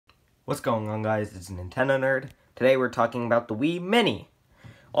What's going on, guys? It's Nintendo Nerd. Today we're talking about the Wii Mini,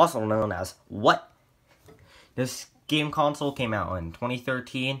 also known as What? This game console came out in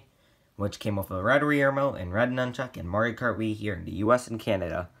 2013, which came with a red Wii remote and red nunchuck and Mario Kart Wii here in the US and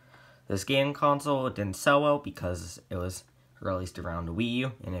Canada. This game console didn't sell well because it was released around the Wii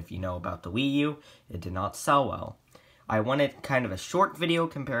U, and if you know about the Wii U, it did not sell well. I wanted kind of a short video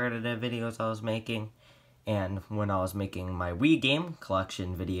compared to the videos I was making, and when I was making my Wii game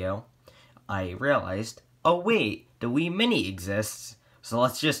collection video, I realized, oh wait, the Wii Mini exists, so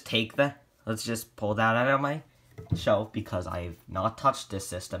let's just pull that out of my shelf because I've not touched this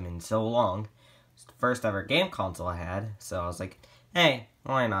system in so long. It's the first ever game console I had, so I was like, hey,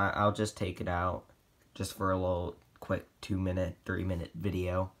 why not? I'll just take it out just for a little quick 2-minute, 3-minute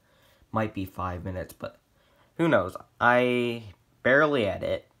video. Might be 5 minutes, but who knows? I barely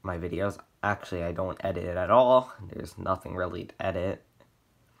edit my videos. Actually, I don't edit it at all. There's nothing really to edit.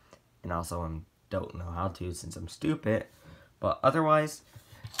 And also, I don't know how to since I'm stupid. But otherwise,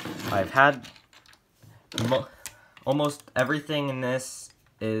 I've had almost everything in this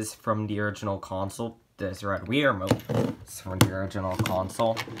is from the original console. This red Wii remote is from the original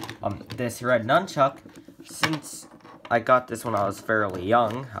console. This red nunchuck, since I got this when I was fairly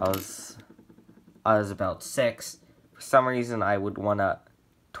young, I was about 6. For some reason, I would want to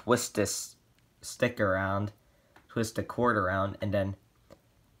twist this stick around, twist the cord around, and then,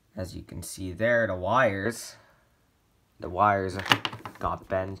 as you can see there, the wires got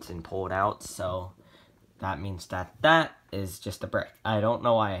bent and pulled out, so that means that is just a brick. I don't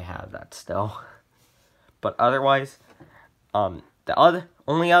know why I have that still. But otherwise, the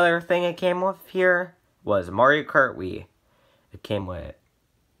only other thing it came with here was Mario Kart Wii. It came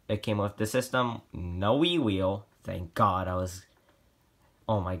with the system, no Wii wheel. Thank God.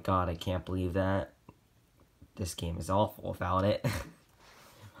 Oh my God, I can't believe that. This game is awful without it.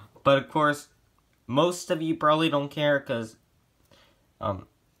 But of course, most of you probably don't care because,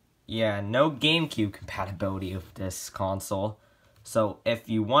 yeah, no GameCube compatibility with this console. So if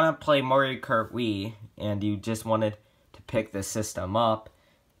you want to play Mario Kart Wii and you just wanted to pick this system up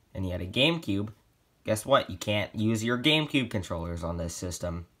and you had a GameCube, guess what? You can't use your GameCube controllers on this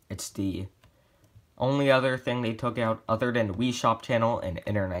system. It's the only other thing they took out other than the Wii Shop channel and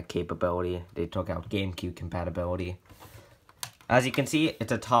internet capability. They took out GameCube compatibility. As you can see,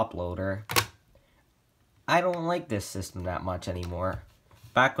 it's a top loader. I don't like this system that much anymore.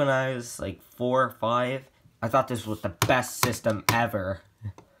 Back when I was like 4 or 5, I thought this was the best system ever.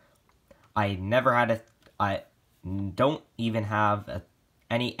 I don't even have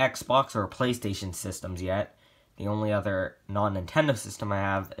any Xbox or PlayStation systems yet. The only other non-Nintendo system I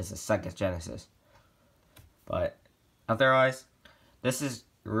have is a Sega Genesis. But otherwise, this is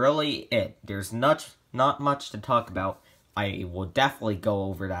really it. There's not much to talk about. I will definitely go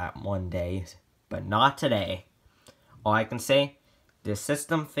over that one day, but not today. All I can say, this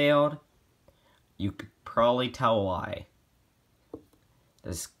system failed. You could probably tell why.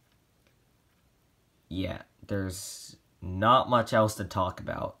 There's not much else to talk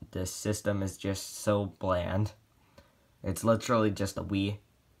about. This system is just so bland. It's literally just a Wii,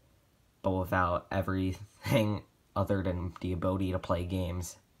 but without everything other than the ability to play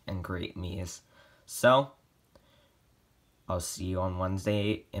games and create Miis. So, I'll see you on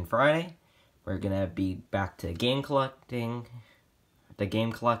Wednesday and Friday. We're gonna be back to game collecting, the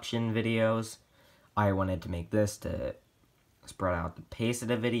game collection videos. I wanted to make this to spread out the pace of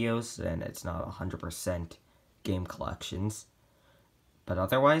the videos, and it's not 100% game collections. But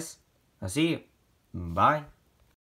otherwise, I'll see you. Bye.